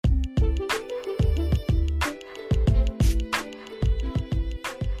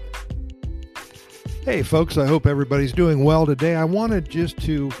Hey folks, I hope everybody's doing well today. I wanted just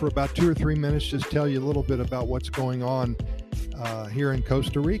to, for about 2 or 3 minutes, just tell you a little bit about what's going on here in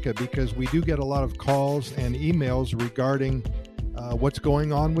Costa Rica, because we do get a lot of calls and emails regarding what's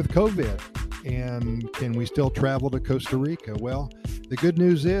going on with COVID and can we still travel to Costa Rica? Well, the good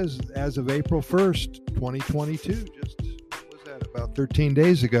news is, as of April 1st, 2022, just what was that, about 13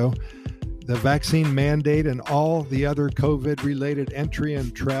 days ago, the vaccine mandate and all the other COVID-related entry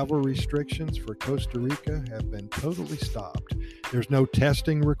and travel restrictions for Costa Rica have been totally stopped. There's no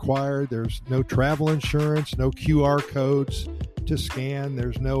testing required. There's no travel insurance, no QR codes to scan.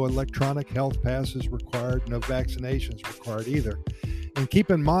 There's no electronic health passes required, no vaccinations required either. And keep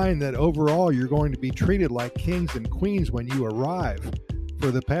in mind that overall, you're going to be treated like kings and queens when you arrive.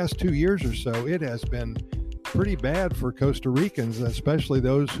 For the past 2 years or so, it has been pretty bad for Costa Ricans, especially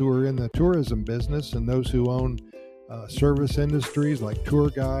those who are in the tourism business and those who own service industries like tour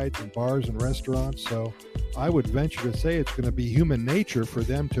guides and bars and restaurants. So I would venture to say it's going to be human nature for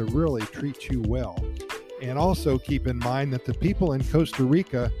them to really treat you well. And also keep in mind that the people in Costa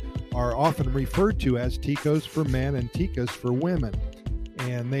Rica are often referred to as Ticos for men and Ticas for women.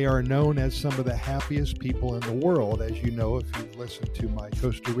 And they are known as some of the happiest people in the world, as you know, if you've listened to my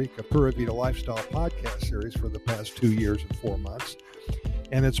Costa Rica Pura Vida Lifestyle podcast series for the past 2 years and 4 months.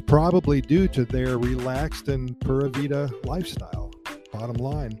 And it's probably due to their relaxed and Pura Vida lifestyle, bottom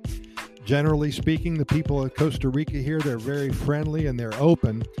line. Generally speaking, the people of Costa Rica here, they're very friendly and they're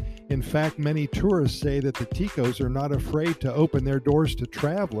open. In fact, many tourists say that the Ticos are not afraid to open their doors to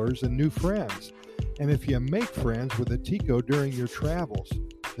travelers and new friends. And if you make friends with a Tico during your travels,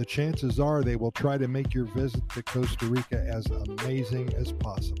 the chances are they will try to make your visit to Costa Rica as amazing as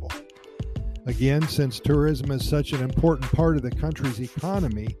possible. Again, since tourism is such an important part of the country's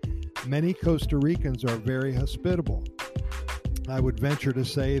economy, many Costa Ricans are very hospitable. I would venture to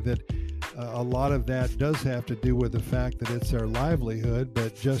say that a lot of that does have to do with the fact that it's their livelihood,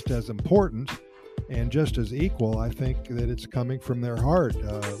 but just as important and just as equal, I think that it's coming from their heart,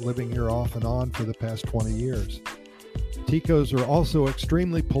 living here off and on for the past 20 years. Ticos are also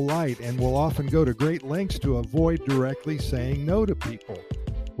extremely polite and will often go to great lengths to avoid directly saying no to people,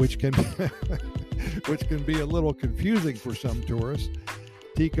 which can be a little confusing for some tourists.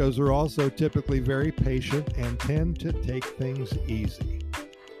 Ticos are also typically very patient and tend to take things easy.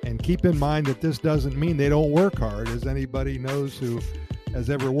 And keep in mind that this doesn't mean they don't work hard, as anybody knows who has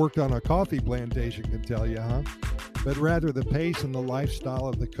ever worked on a coffee plantation can tell you, but rather the pace and the lifestyle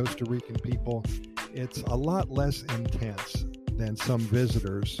of the Costa Rican people, it's a lot less intense than some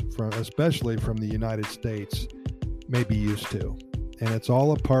visitors, especially from the United States, may be used to. And it's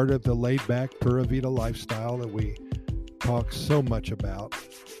all a part of the laid-back Pura Vida lifestyle that we talk so much about.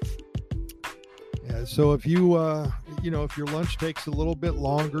 So if if your lunch takes a little bit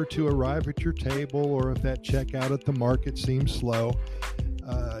longer to arrive at your table, or if that checkout at the market seems slow,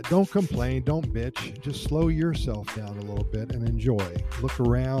 don't complain, don't bitch. Just slow yourself down a little bit and enjoy. Look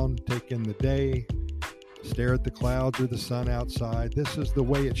around, take in the day, stare at the clouds or the sun outside. This is the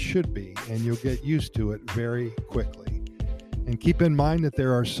way it should be, and you'll get used to it very quickly. And keep in mind that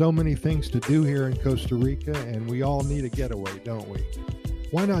there are so many things to do here in Costa Rica, and we all need a getaway, don't we?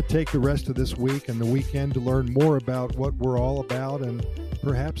 Why not take the rest of this week and the weekend to learn more about what we're all about and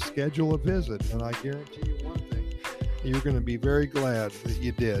perhaps schedule a visit? And I guarantee you one thing, you're going to be very glad that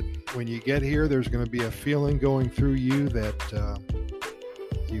you did. When you get here, there's going to be a feeling going through you that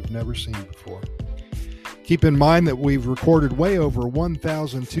you've never seen before. Keep in mind that we've recorded way over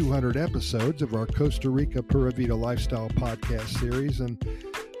 1,200 episodes of our Costa Rica Pura Vida Lifestyle podcast series, and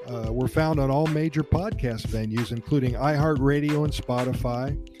we're found on all major podcast venues, including iHeartRadio and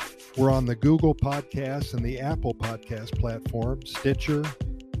Spotify. We're on the Google Podcasts and the Apple Podcast platform, Stitcher,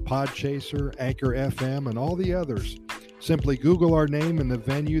 Podchaser, Anchor FM, and all the others. Simply Google our name and the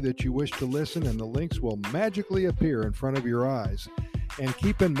venue that you wish to listen, and the links will magically appear in front of your eyes. And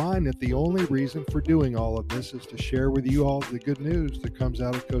keep in mind that the only reason for doing all of this is to share with you all the good news that comes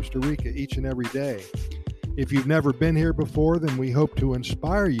out of Costa Rica each and every day. If you've never been here before, then we hope to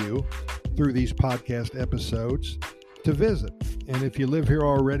inspire you through these podcast episodes to visit. And if you live here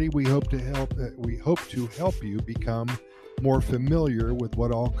already, we hope to help you become more familiar with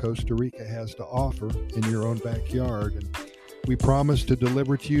what all Costa Rica has to offer in your own backyard. And we promise to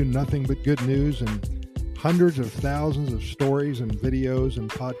deliver to you nothing but good news and hundreds of thousands of stories and videos and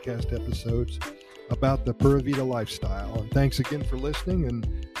podcast episodes about the Pura Vida lifestyle. And thanks again for listening,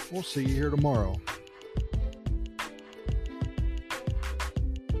 and we'll see you here tomorrow.